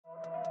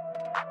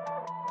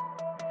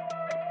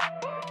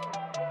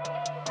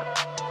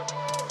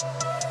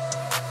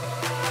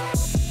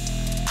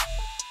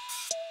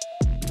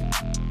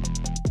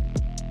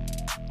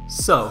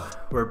So,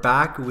 we're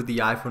back with the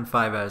iPhone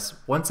 5S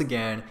once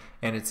again,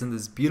 and it's in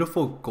this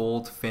beautiful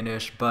gold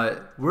finish,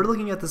 but we're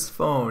looking at this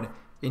phone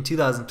in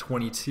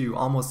 2022,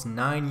 almost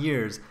 9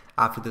 years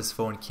after this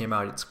phone came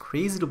out. It's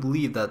crazy to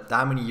believe that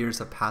many years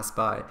have passed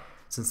by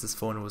since this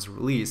phone was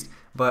released,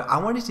 but I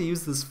wanted to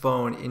use this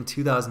phone in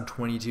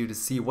 2022 to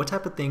see what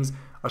type of things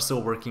are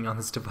still working on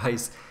this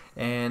device.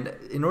 And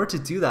in order to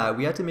do that,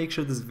 we had to make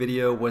sure this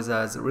video was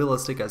as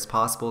realistic as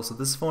possible. So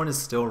this phone is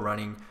still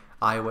running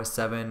iOS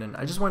 7, and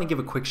I just want to give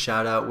a quick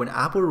shout out. When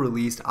Apple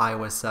released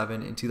iOS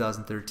 7 in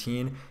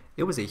 2013,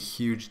 it was a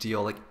huge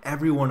deal. Like,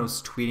 everyone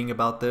was tweeting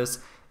about this.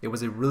 It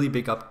was a really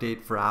big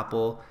update for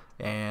Apple,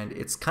 and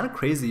it's kind of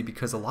crazy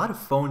because a lot of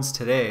phones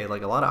today,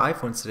 like a lot of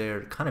iPhones today,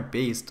 are kind of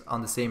based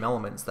on the same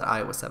elements that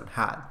iOS 7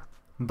 had.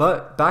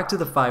 But back to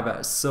the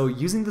 5S. So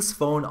using this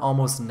phone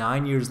almost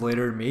 9 years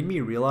later made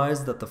me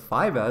realize that the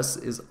 5S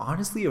is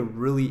honestly a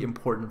really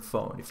important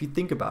phone. If you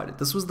think about it,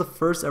 this was the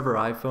first ever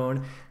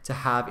iPhone to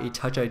have a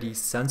Touch ID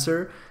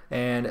sensor,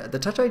 and the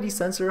Touch ID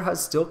sensor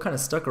has still kind of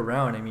stuck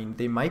around. I mean,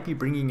 they might be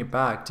bringing it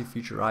back to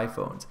future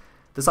iPhones.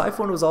 This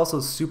iPhone was also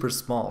super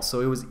small,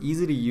 so it was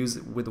easy to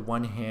use with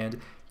one hand.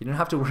 You didn't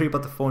have to worry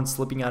about the phone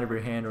slipping out of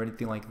your hand or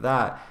anything like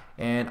that.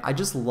 And I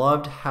just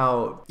loved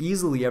how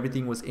easily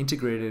everything was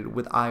integrated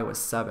with iOS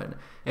 7.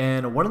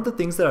 And one of the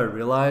things that I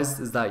realized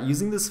is that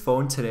using this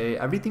phone today,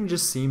 everything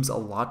just seems a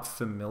lot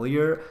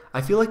familiar.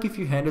 I feel like if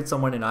you handed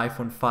someone an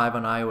iPhone 5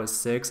 on iOS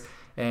 6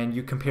 and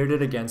you compared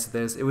it against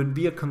this, it would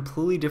be a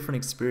completely different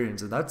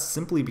experience. And that's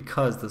simply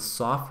because the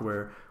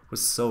software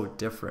was so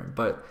different.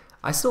 But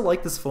I still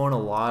like this phone a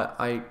lot.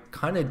 I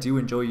kind of do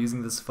enjoy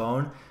using this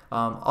phone.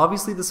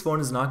 Obviously, this phone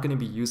is not going to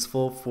be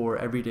useful for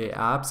everyday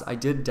apps. I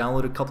did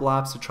download a couple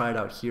apps to try it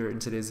out here in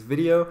today's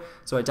video.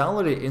 So I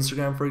downloaded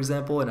Instagram, for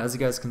example, and as you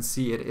guys can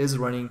see, it is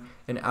running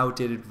an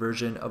outdated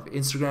version of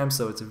Instagram.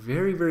 So it's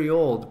very, very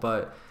old,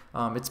 but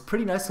it's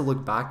pretty nice to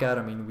look back at.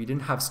 I mean, we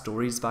didn't have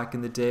stories back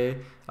in the day.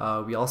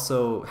 We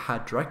also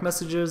had direct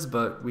messages,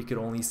 but we could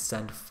only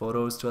send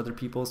photos to other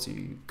people, so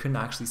you couldn't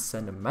actually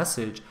send a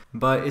message.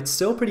 But it's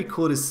still pretty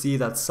cool to see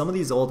that some of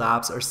these old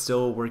apps are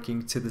still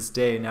working to this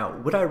day. Now,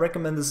 would I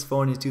recommend this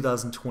phone in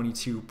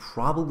 2022?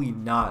 Probably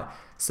not,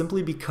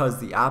 simply because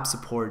the app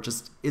support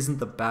just isn't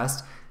the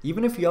best.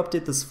 Even if you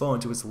update this phone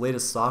to its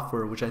latest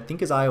software, which I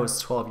think is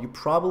iOS 12, you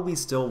probably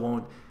still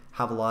won't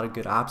have a lot of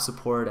good app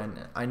support.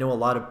 And I know a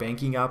lot of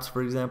banking apps,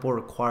 for example,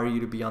 require you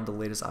to be on the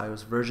latest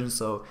iOS version,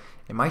 so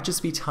it might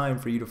just be time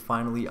for you to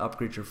finally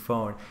upgrade your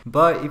phone.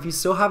 But if you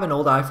still have an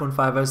old iPhone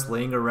 5S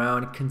laying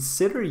around,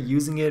 consider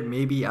using it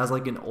maybe as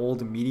like an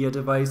old media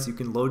device. You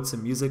can load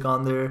some music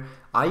on there.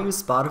 I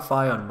use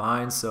Spotify on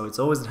mine, so it's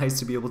always nice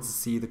to be able to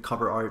see the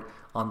cover art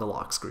on the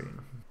lock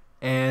screen.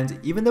 And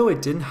even though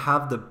it didn't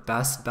have the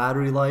best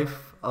battery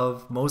life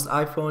of most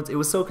iPhones, it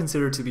was still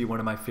considered to be one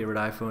of my favorite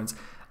iPhones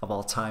of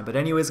all time. But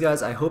anyways,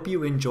 guys, I hope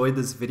you enjoyed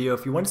this video.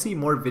 If you want to see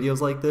more videos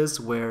like this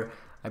where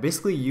I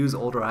basically use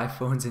older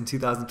iPhones in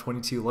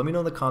 2022, let me know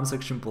in the comment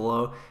section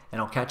below,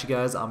 and I'll catch you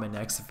guys on my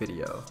next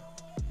video.